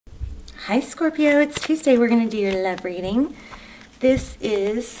Hi Scorpio, it's Tuesday. We're going to do your love reading. This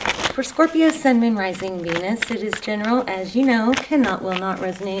is for Scorpio, Sun, Moon, Rising, Venus. It is general, as you know, will not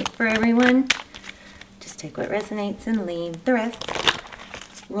resonate for everyone. Just take what resonates and leave the rest.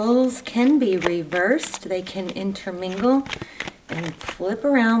 Roles can be reversed. They can intermingle and flip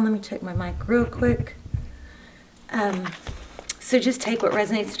around. Let me check my mic real quick. So just take what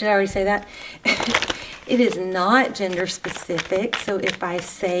resonates. Did I already say that? It is not gender specific. So if I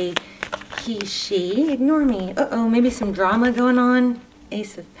say he, she, ignore me. Uh-oh, maybe some drama going on.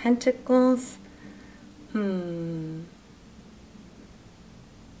 Ace of Pentacles. I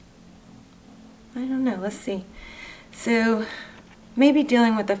don't know. Let's see. So maybe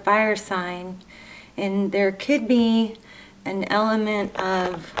dealing with a fire sign. And there could be an element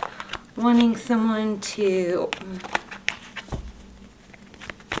of wanting someone to,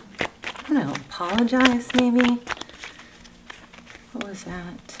 I don't know, apologize maybe. What was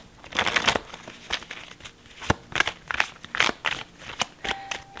that?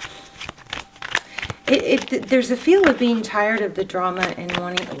 There's a feel of being tired of the drama and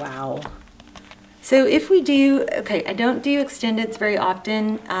wanting, wow. So if we do, okay, I don't do extendeds very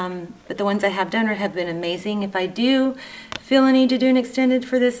often, but the ones I have done have been amazing. If I do feel a need to do an extended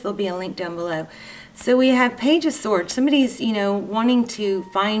for this, there'll be a link down below. So we have Page of Swords. Somebody's, you know, wanting to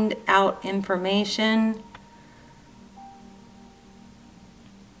find out information.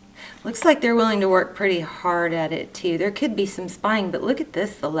 Looks like they're willing to work pretty hard at it too. There could be some spying, but look at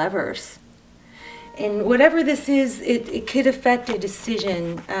this, the Lovers. And whatever this is, it could affect a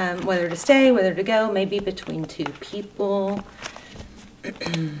decision, whether to stay, whether to go, maybe between two people.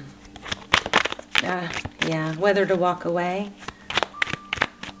 Yeah, whether to walk away.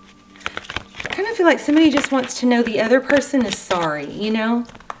 I kind of feel like somebody just wants to know the other person is sorry, you know?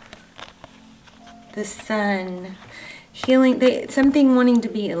 The Sun. Healing, something wanting to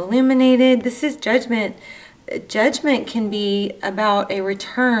be illuminated. This is Judgment. Judgment can be about a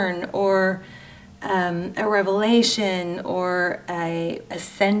return or a revelation or a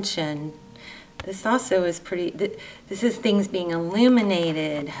ascension. This also is pretty, this is things being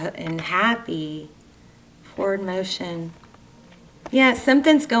illuminated and happy, forward motion. Yeah,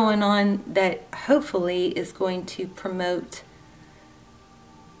 something's going on that hopefully is going to promote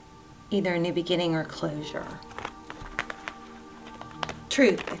either a new beginning or closure.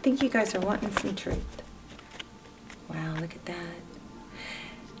 Truth. I think you guys are wanting some truth. Wow, look at that.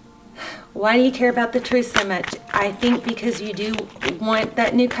 Why do you care about the truth so much? I think because you do want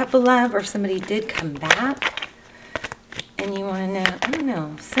that new cup of love, or somebody did come back and you want to know, I don't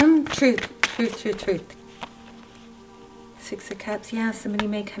know, some truth. Six of Cups, yeah, somebody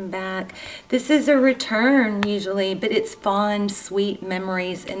may come back. This is a return usually, but it's fond, sweet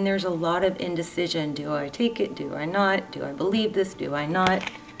memories, and there's a lot of indecision. Do I take it? Do I not? Do I believe this? Do I not?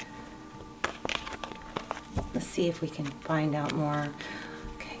 Let's see if we can find out more.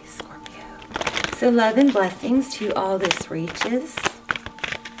 So love and blessings to all this reaches.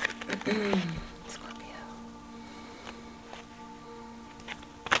 Scorpio.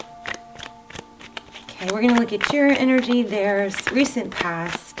 Okay, we're going to look at your energy. There's recent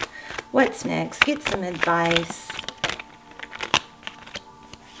past. What's next? Get some advice.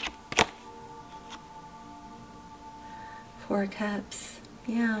 Four of Cups.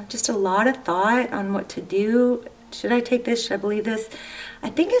 Yeah, just a lot of thought on what to do. Should I take this? Should I believe this? I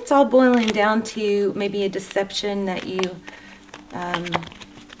think it's all boiling down to maybe a deception that you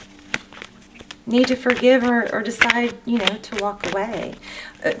need to forgive or decide, you know, to walk away.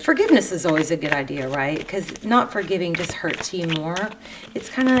 Forgiveness is always a good idea, right? Because not forgiving just hurts you more. It's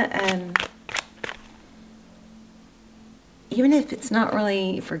kind of, even if it's not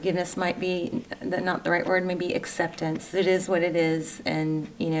really, forgiveness might be not the right word, maybe acceptance. It is what it is, and,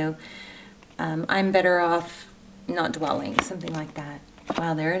 you know, I'm better off not dwelling, something like that.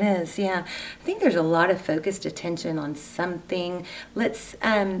 Wow, there it is. Yeah, I think there's a lot of focused attention on something. Let's,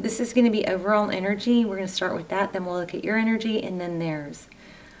 this is going to be overall energy. We're going to start with that, then we'll look at your energy and then theirs.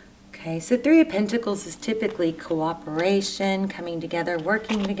 Okay, so Three of Pentacles is typically cooperation, coming together,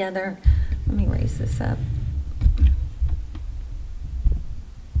 working together. Let me raise this up.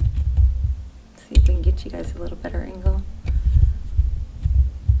 See if we can get you guys a little better angle.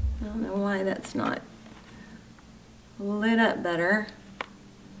 I don't know why that's not lit up better.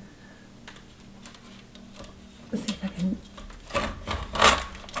 Let's see if I can.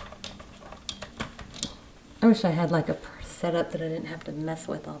 I wish I had like a setup that I didn't have to mess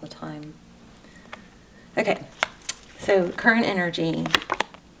with all the time. Okay, so current energy.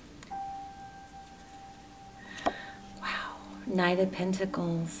 Wow, Knight of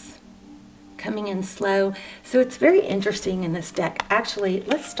Pentacles. coming in slow. So it's very interesting in this deck. Actually,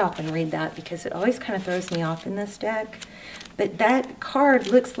 let's stop and read that because it always kind of throws me off in this deck. But that card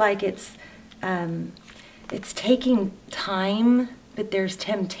looks like it's taking time, but there's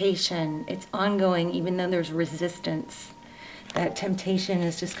temptation. It's ongoing, even though there's resistance. That temptation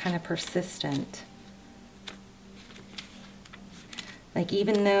is just kind of persistent. Like,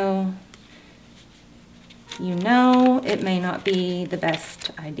 even though you know it may not be the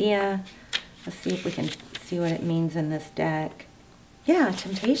best idea. Let's see if we can see what it means in this deck. Yeah,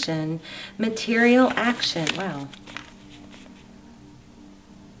 temptation. Material action. Wow.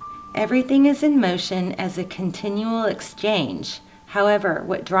 Everything is in motion as a continual exchange. However,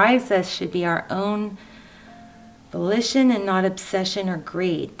 what drives us should be our own volition and not obsession or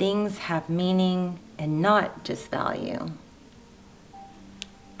greed. Things have meaning and not just value.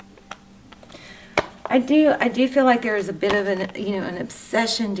 I do feel like there is a bit of an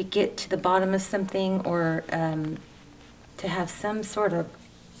obsession to get to the bottom of something, or to have some sort of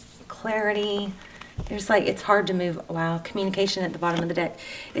clarity. There's like, it's hard to move. Wow, communication at the bottom of the deck.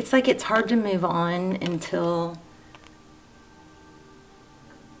 It's like it's hard to move on until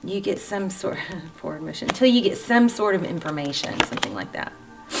you get some sort of forward motion, until you get some sort of information, something like that.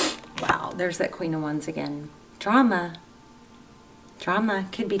 Wow, there's that Queen of Wands again. Drama. Drama.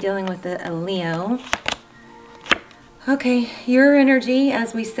 Could be dealing with a Leo. Okay, your energy,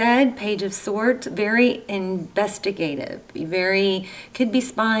 as we said, Page of Swords, very investigative. Could be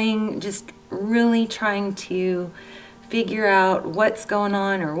spying, just really trying to figure out what's going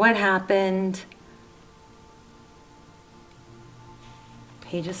on or what happened.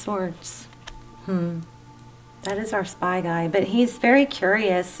 Page of Swords. That is our spy guy, but he's very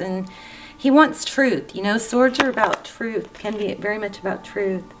curious and he wants truth. You know, swords are about truth, can be very much about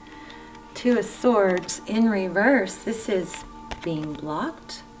truth. Two of Swords in reverse. This is being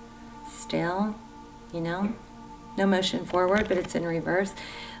blocked, still, you know, no motion forward, but it's in reverse.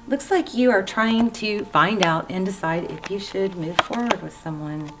 Looks like you are trying to find out and decide if you should move forward with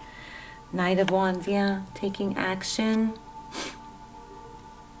someone. Knight of Wands, yeah, taking action.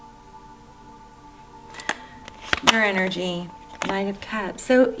 Your energy, Knight of Cups.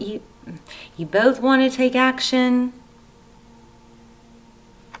 So you both want to take action.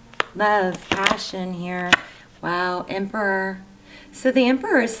 Love, passion here. Wow, Emperor. So the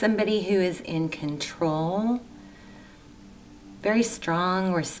Emperor is somebody who is in control. Very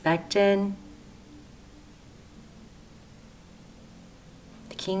strong, respected.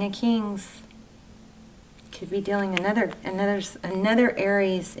 The King of Kings. Could be dealing another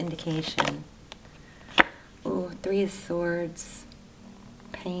Aries indication. Oh, Three of Swords.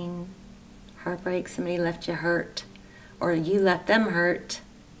 Pain. Heartbreak. Somebody left you hurt. Or you left them hurt.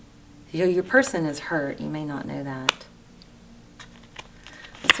 Your person is hurt. You may not know that.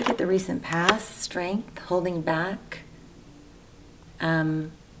 Let's look at the recent past. Strength. Holding back.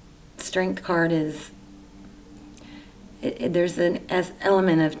 Strength card is... there's an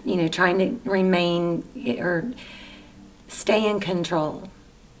element of, you know, trying to remain or stay in control.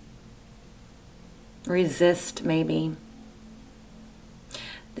 Resist, maybe.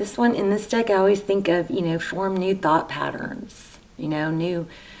 This one, in this deck, I always think of, you know, form new thought patterns, you know, new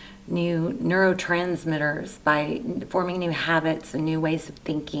neurotransmitters by forming new habits and new ways of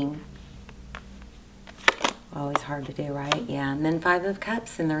thinking. Always hard to do, right? Yeah. And then Five of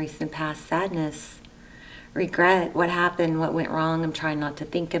Cups in the recent past. Sadness. Regret. What happened? What went wrong? I'm trying not to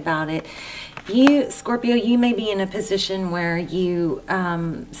think about it. You, Scorpio, you may be in a position where you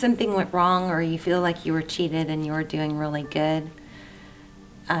something went wrong, or you feel like you were cheated and you were doing really good.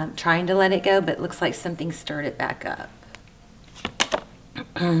 Trying to let it go, but it looks like something stirred it back up.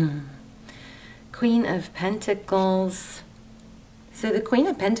 Queen of Pentacles. So the Queen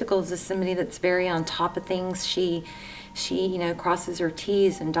of Pentacles is somebody that's very on top of things. She you know, crosses her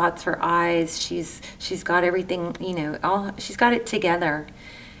T's and dots her I's. She's got everything, you know, she's got it together.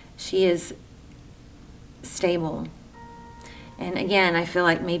 She is stable. And again, I feel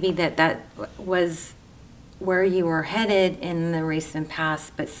like maybe that was where you were headed in the recent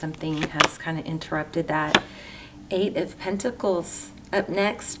past, but something has kind of interrupted that. Eight of Pentacles. Up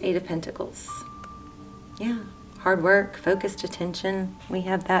next, Eight of Pentacles. Yeah. Hard work, focused attention. We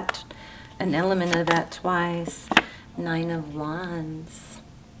have that, an element of that twice. Nine of Wands.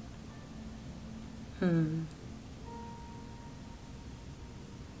 Nine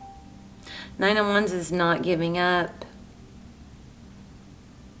of Wands is not giving up.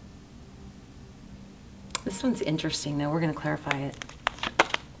 This one's interesting, though. We're going to clarify it.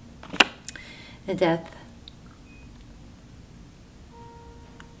 The Death.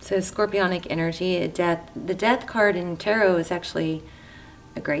 So Scorpionic energy, a death. The Death card in tarot is actually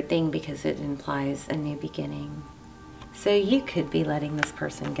a great thing because it implies a new beginning. So you could be letting this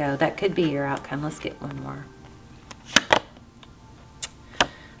person go. That could be your outcome. Let's get one more.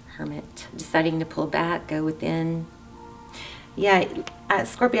 Hermit. Deciding to pull back, go within. Yeah,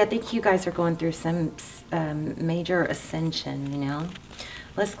 Scorpio, I think you guys are going through some major ascension, you know.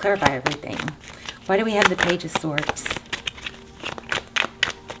 Let's clarify everything. Why do we have the Page of Swords?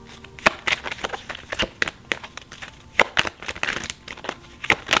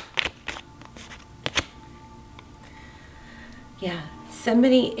 Yeah,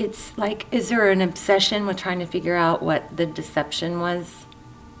 somebody, it's like, is there an obsession with trying to figure out what the deception was?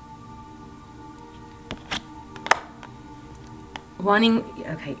 Wanting,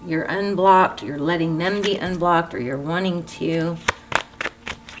 okay, you're unblocked, you're letting them be unblocked, or you're wanting to.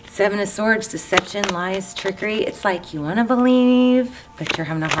 Seven of Swords, deception, lies, trickery. It's like you want to believe, but you're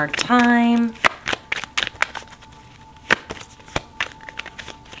having a hard time.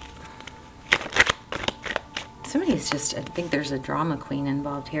 Somebody's just, I think there's a drama queen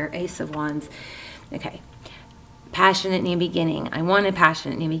involved here. Ace of Wands. Okay. Passionate new beginning. I want a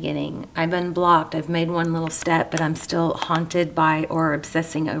passionate new beginning. I've unblocked. I've made one little step, but I'm still haunted by or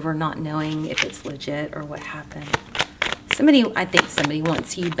obsessing over not knowing if it's legit or what happened. Somebody, I think somebody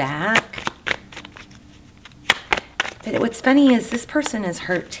wants you back. But what's funny is this person is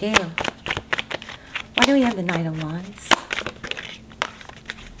hurt too. Why do we have the Knight of Wands?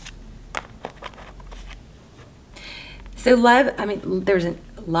 So love, I mean, there's a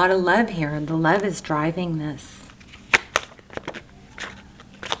lot of love here. The love is driving this.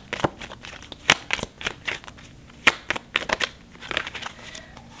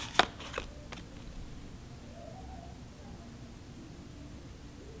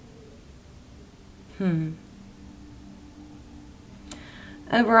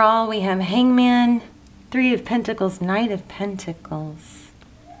 Overall, we have Hangman, Three of Pentacles, Knight of Pentacles.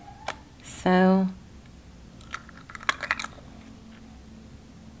 So,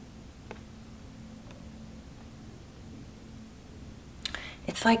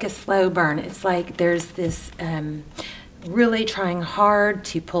 it's like a slow burn. It's like there's this really trying hard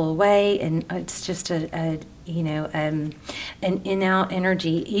to pull away, and it's just an in-out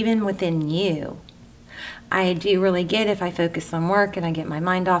energy, even within you. I do really get if I focus on work and I get my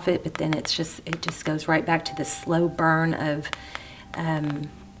mind off it, but then it just goes right back to the slow burn of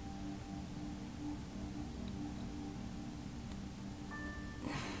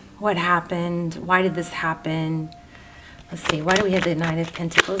what happened, why did this happen? Let's see, why do we have the Knight of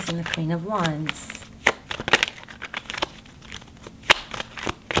Pentacles and the Queen of Wands?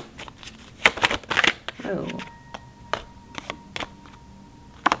 Oh.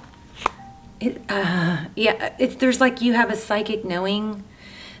 There's like you have a psychic knowing.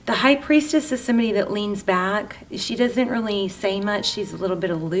 The High Priestess is somebody that leans back. She doesn't really say much. She's a little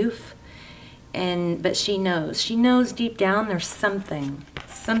bit aloof, but she knows. She knows deep down there's something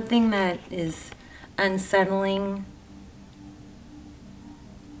that is unsettling.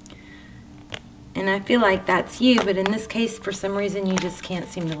 And I feel like that's you, but in this case, for some reason, you just can't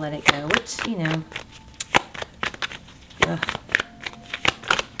seem to let it go, which, you know, ugh.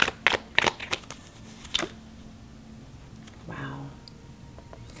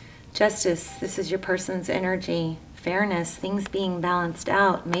 Justice, this is your person's energy. Fairness, things being balanced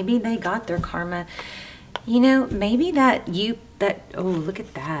out. Maybe they got their karma. You know, maybe oh, look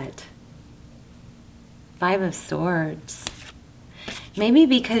at that. Five of Swords. Maybe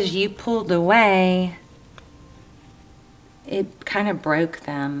because you pulled away, it kind of broke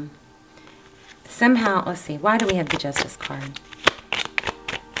them. Somehow, let's see, why do we have the Justice card?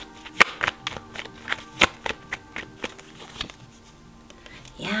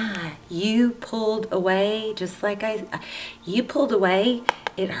 Yeah, you pulled away, just like you pulled away,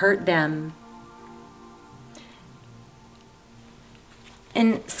 it hurt them.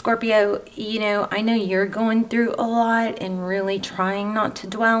 And Scorpio, you know, I know you're going through a lot and really trying not to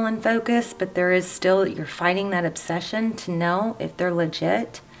dwell and focus, but there is still, you're fighting that obsession to know if they're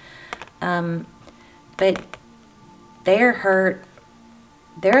legit. But they're hurt.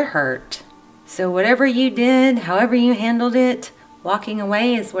 They're hurt. So whatever you did, however you handled it, walking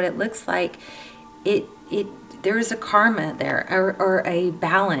away is what it looks like. There is a karma there, or a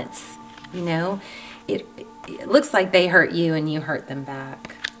balance, you know. It looks like they hurt you and you hurt them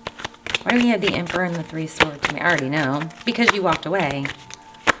back. Why do we have the Emperor and the Three Swords? I mean, I already know. Because you walked away.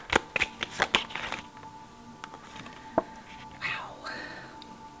 Wow.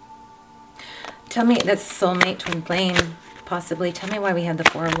 Tell me, that's soulmate, twin flame, possibly. Tell me why we have the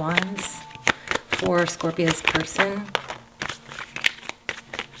Four of Wands for Scorpio's person.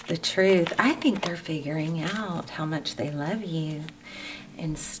 The Truth. I think they're figuring out how much they love you.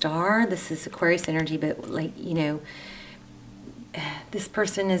 and Star. This is Aquarius energy, but like, you know, this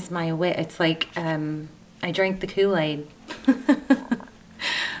person is my wit. It's like I drank the Kool-Aid.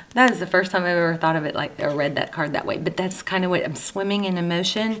 That is the first time I've ever thought of it like, or read that card that way. But that's kind of what I'm swimming in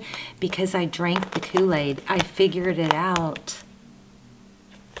emotion because I drank the Kool-Aid. I figured it out.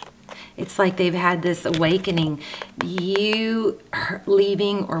 It's like they've had this awakening. You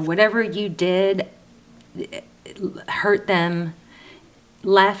leaving or whatever you did hurt them,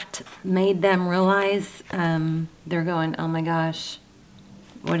 left, made them realize they're going, oh my gosh,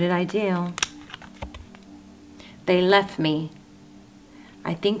 what did I do? They left me.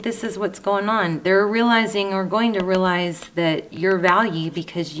 I think this is what's going on. They're realizing or going to realize that your value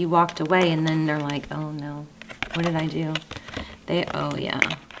because you walked away, and then they're like, oh no, what did I do? Oh yeah.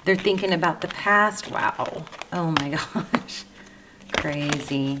 They're thinking about the past. Wow. Oh my gosh.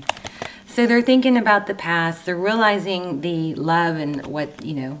 Crazy. So they're thinking about the past. They're realizing the love and what,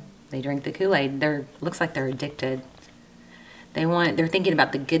 you know, they drink the Kool-Aid. Looks like they're addicted. They're thinking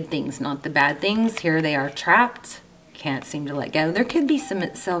about the good things, not the bad things. Here they are trapped. Can't seem to let go. There could be some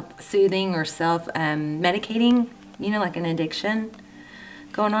self-soothing or self-medicating, you know, like an addiction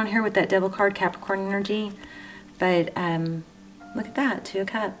going on here with that Devil card, Capricorn energy. But look at that, 2 of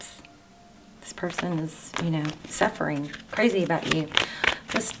Cups. This person is, you know, suffering, crazy about you.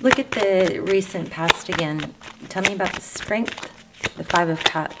 Let's look at the recent past again. Tell me about the strength, the 5 of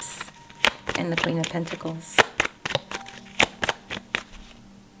Cups, and the Queen of Pentacles.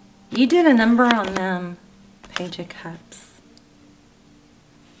 You did a number on them. Page of Cups.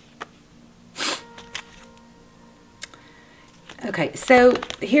 Okay, so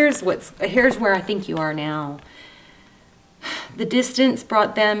here's where I think you are now. The distance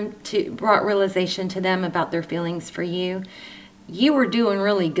brought realization to them about their feelings for you. You were doing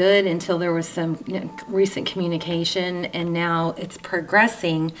really good until there was some, you know, recent communication, and now it's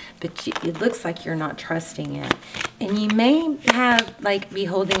progressing, but it looks like you're not trusting it. And you may have, like, be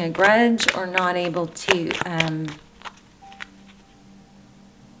holding a grudge or not able to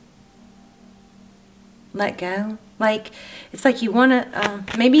let go. Like, it's like you want to,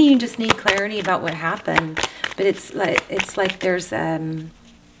 maybe you just need clarity about what happened, but it's like there's,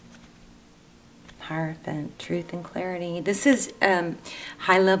 Hierophant, truth and clarity. This is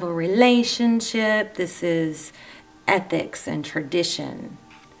high-level relationship. This is ethics and tradition.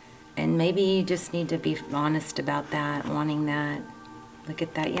 And maybe you just need to be honest about that, wanting that. Look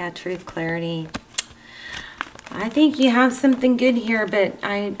at that. Yeah, truth, clarity. I think you have something good here, but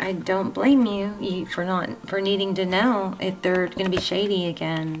I don't blame you for needing to know if they're going to be shady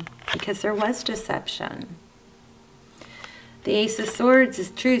again, because there was deception. The Ace of Swords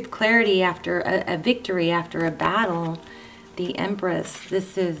is truth, clarity after a victory, after a battle. The Empress,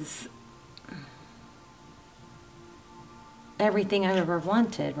 this is everything I've ever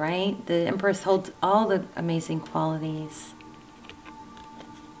wanted, right? The Empress holds all the amazing qualities.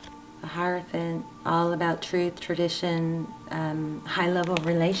 The Hierophant, all about truth, tradition, high-level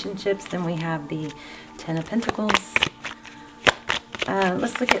relationships. Then we have the 10 of Pentacles.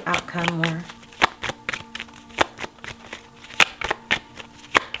 Let's look at outcome more.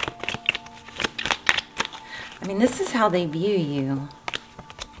 I mean, this is how they view you.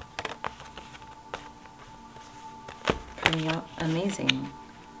 Pretty amazing.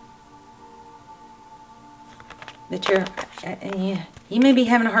 But you may be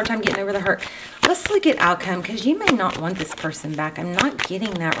having a hard time getting over the hurt. Let's look at outcome, because you may not want this person back. I'm not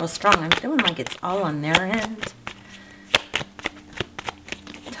getting that real strong. I'm feeling like it's all on their end.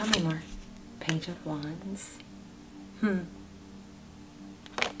 Tell me more. Page of Wands.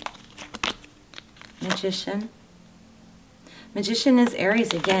 Magician. Magician is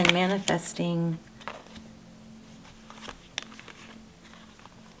Aries again, manifesting.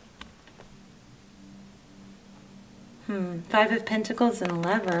 Five of Pentacles and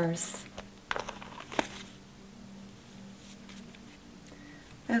Lovers.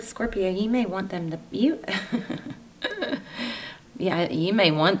 Oh, Scorpio, you may want them to... yeah, you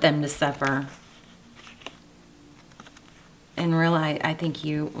may want them to suffer. And realize, I think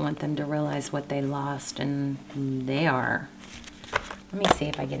you want them to realize what they lost, and they are. Let me see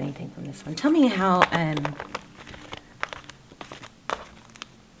if I get anything from this one. Tell me how,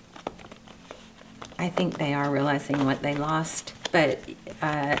 I think they are realizing what they lost, but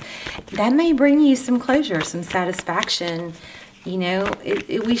that may bring you some closure, some satisfaction. You know,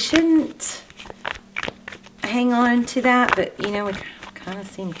 we shouldn't hang on to that, but, you know, we kind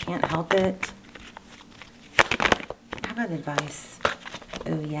of can't help it. How about advice?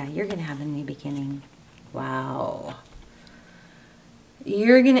 Oh, yeah, you're going to have a new beginning. Wow.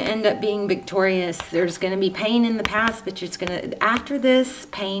 You're going to end up being victorious. There's going to be pain in the past, but you're going to, after this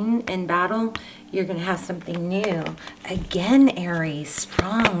pain and battle, you're going to have something new. Again, Aries,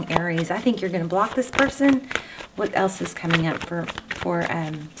 strong Aries. I think you're going to block this person. What else is coming up for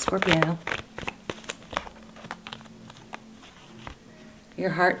Scorpio?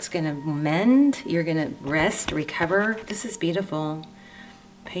 Your heart's going to mend. You're going to rest, recover. This is beautiful.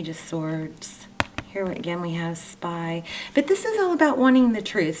 Page of Swords. Here again we have Spy. But this is all about wanting the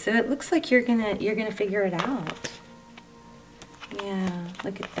truth. So it looks like you're gonna figure it out. Yeah,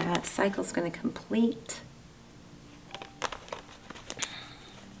 look at that. Cycle's gonna complete.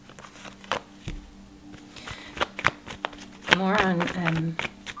 More on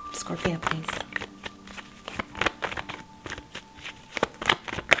Scorpio, please.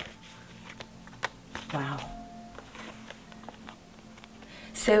 Wow.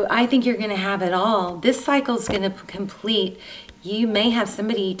 So I think you're going to have it all. This cycle is going to complete. You may have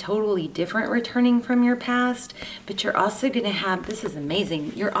somebody totally different returning from your past, but you're also going to have, this is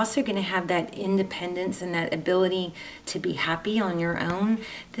amazing, you're also going to have that independence and that ability to be happy on your own.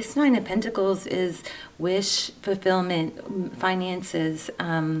 This Nine of Pentacles is wish fulfillment, finances,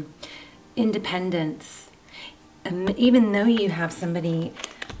 independence. Even though you have somebody,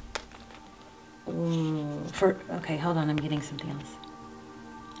 okay, hold on, I'm getting something else.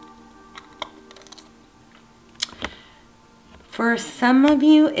 For some of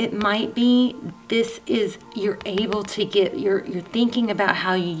you, it might be you're able to get, you're thinking about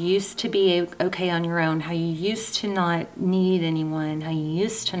how you used to be okay on your own, how you used to not need anyone, how you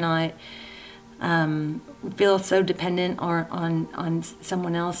used to not feel so dependent on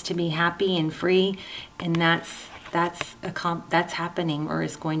someone else to be happy and free, and that's happening or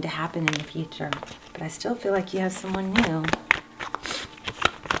is going to happen in the future. But I still feel like you have someone new.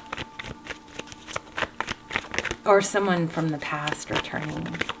 Or someone from the past returning.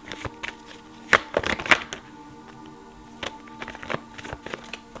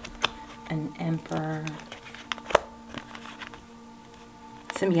 An Emperor.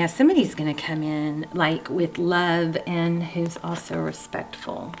 Somebody's going to come in like with love and who's also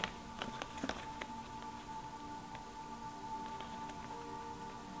respectful.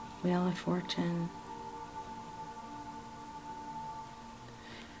 Wheel of Fortune.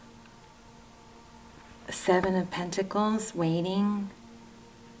 Seven of Pentacles, waiting,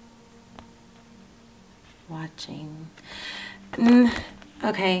 watching.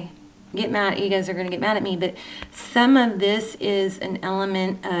 Okay, get mad. You guys are going to get mad at me, but some of this is an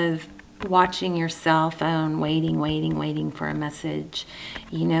element of watching your cell phone, waiting for a message.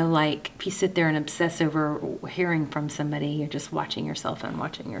 You know, like if you sit there and obsess over hearing from somebody, you're just watching your cell phone,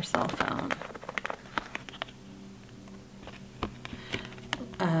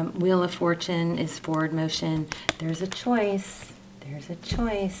 Wheel of Fortune is forward motion. There's a choice. There's a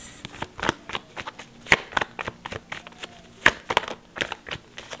choice.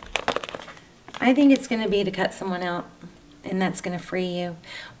 I think it's going to be to cut someone out, and that's going to free you.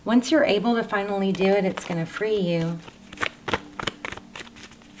 Once you're able to finally do it, it's going to free you.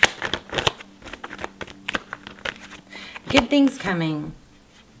 Good things coming.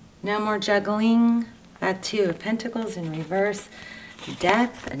 No more juggling. That Two of Pentacles in reverse.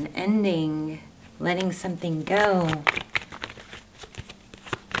 Death, an ending, letting something go.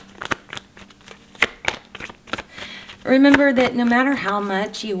 Remember that no matter how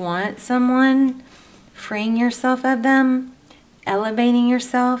much you want someone, freeing yourself of them, elevating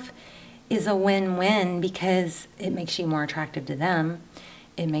yourself is a win-win, because it makes you more attractive to them.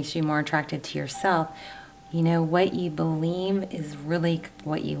 It makes you more attractive to yourself. You know, what you believe is really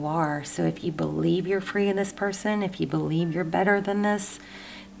what you are. So if you believe you're free of this person, if you believe you're better than this,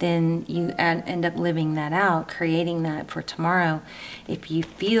 then you end up living that out, creating that for tomorrow. If you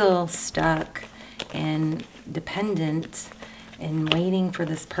feel stuck and dependent and waiting for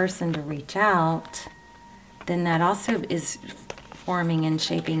this person to reach out, then that also is forming and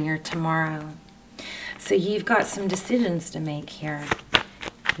shaping your tomorrow. So you've got some decisions to make here.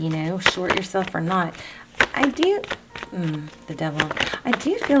 You know, short yourself or not. I do, the devil. I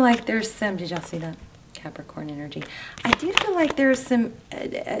do feel like there's some, did y'all see that? Capricorn energy. I do feel like there's some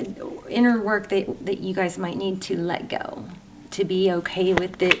inner work that you guys might need to let go, to be okay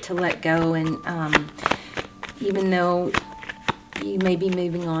with it, to let go. And even though you may be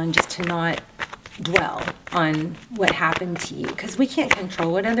moving on, just to not dwell on what happened to you, because we can't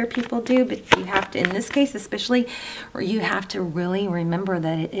control what other people do, but you have to, in this case especially, or you have to really remember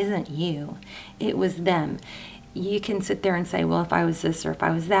that it isn't you, it was them. You can sit there and say, well, if I was this or if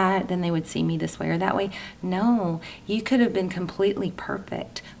I was that, then they would see me this way or that way. No, you could have been completely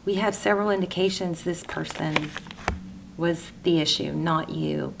perfect. We have several indications this person was the issue, not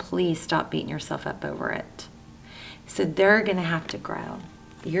you. Please stop beating yourself up over it. So they're going to have to grow.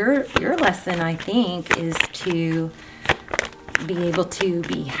 Your lesson, I think, is to be able to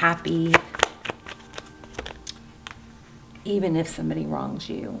be happy even if somebody wrongs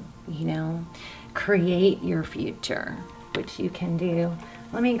you, you know. Create your future, which you can do.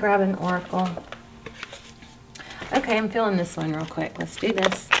 Let me grab an oracle. Okay, I'm feeling this one real quick. Let's do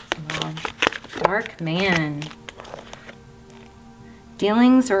this. Wow. Dark man.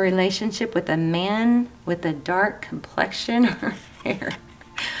 Dealings or relationship with a man with a dark complexion or hair.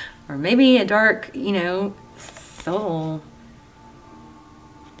 Or maybe a dark, you know, soul.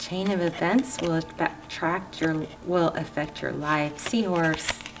 Chain of events will affect your life. Seahorse.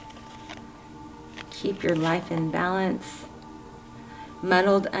 Keep your life in balance.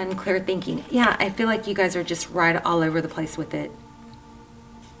 Muddled, unclear thinking. Yeah, I feel like you guys are just right all over the place with it.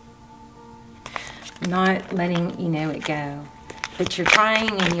 Not letting, you know, it go. But you're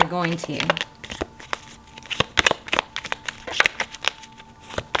trying and you're going to.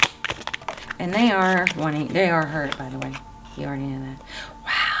 And they are hurt, by the way. You already know that.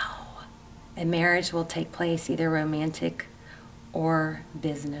 Wow. A marriage will take place, either romantic or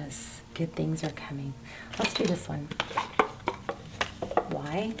business. Good things are coming. Let's do this one.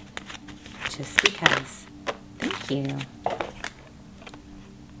 Why? Just because. Thank you.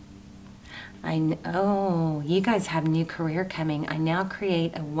 Oh, you guys have new career coming. I now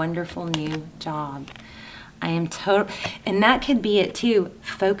create a wonderful new job. I am total, and that could be it too.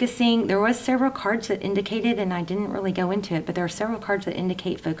 Focusing, there was several cards that indicated, and I didn't really go into it, but there are several cards that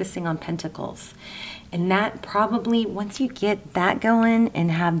indicate focusing on pentacles. And that probably, once you get that going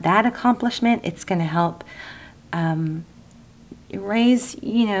and have that accomplishment, it's going to help raise,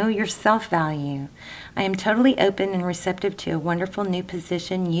 you know, your self-value. I am totally open and receptive to a wonderful new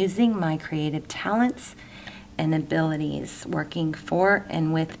position using my creative talents and abilities, working for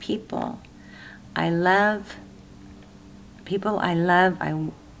and with people. I love people I love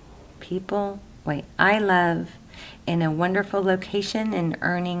in a wonderful location and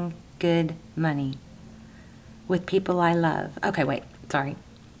earning good money with people I love. Okay, wait, sorry.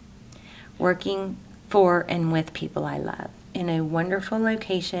 Working for and with people I love in a wonderful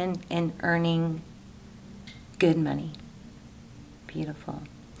location and earning good money. Beautiful.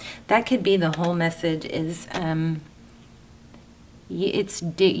 That could be the whole message is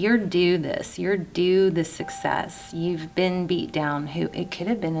you're due this. You're due the success. You've been beat down. It could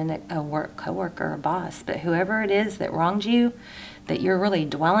have been a work coworker or boss, but whoever it is that wronged you, that you're really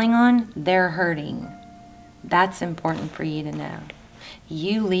dwelling on, they're hurting. That's important for you to know.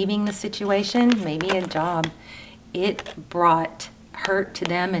 You leaving the situation, maybe a job, it brought hurt to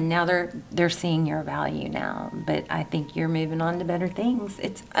them, and now they're seeing your value now. But I think you're moving on to better things.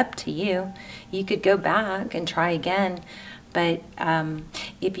 It's up to you. You could go back and try again, but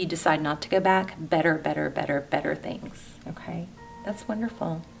if you decide not to go back, better things. Okay, that's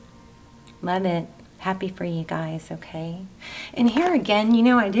wonderful. Love it. Happy for you guys. Okay, and here again, you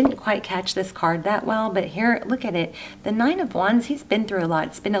know, I didn't quite catch this card that well, but here, look at it. The Nine of Wands, he's been through a lot.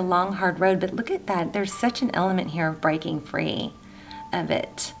 It's been a long, hard road, but look at that. There's such an element here of breaking free of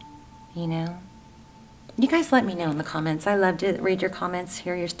it, you know. You guys let me know in the comments. I love to read your comments,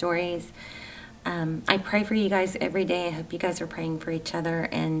 hear your stories. I pray for you guys every day. I hope you guys are praying for each other,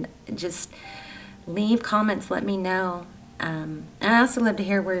 and just leave comments, let me know. And I also love to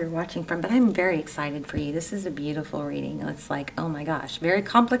hear where you're watching from, but I'm very excited for you. This is a beautiful reading. It's like, oh my gosh, very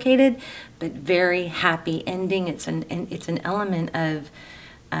complicated, but very happy ending. It's an element of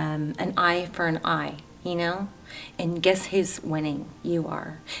an eye for an eye, you know? And guess who's winning? You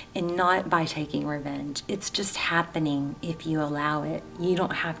are. And not by taking revenge. It's just happening if you allow it. You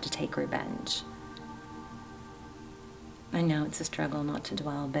don't have to take revenge. I know it's a struggle not to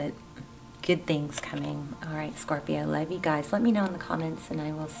dwell, but good things coming. All right, Scorpio, love you guys. Let me know in the comments, and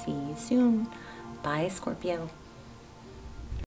I will see you soon. Bye, Scorpio.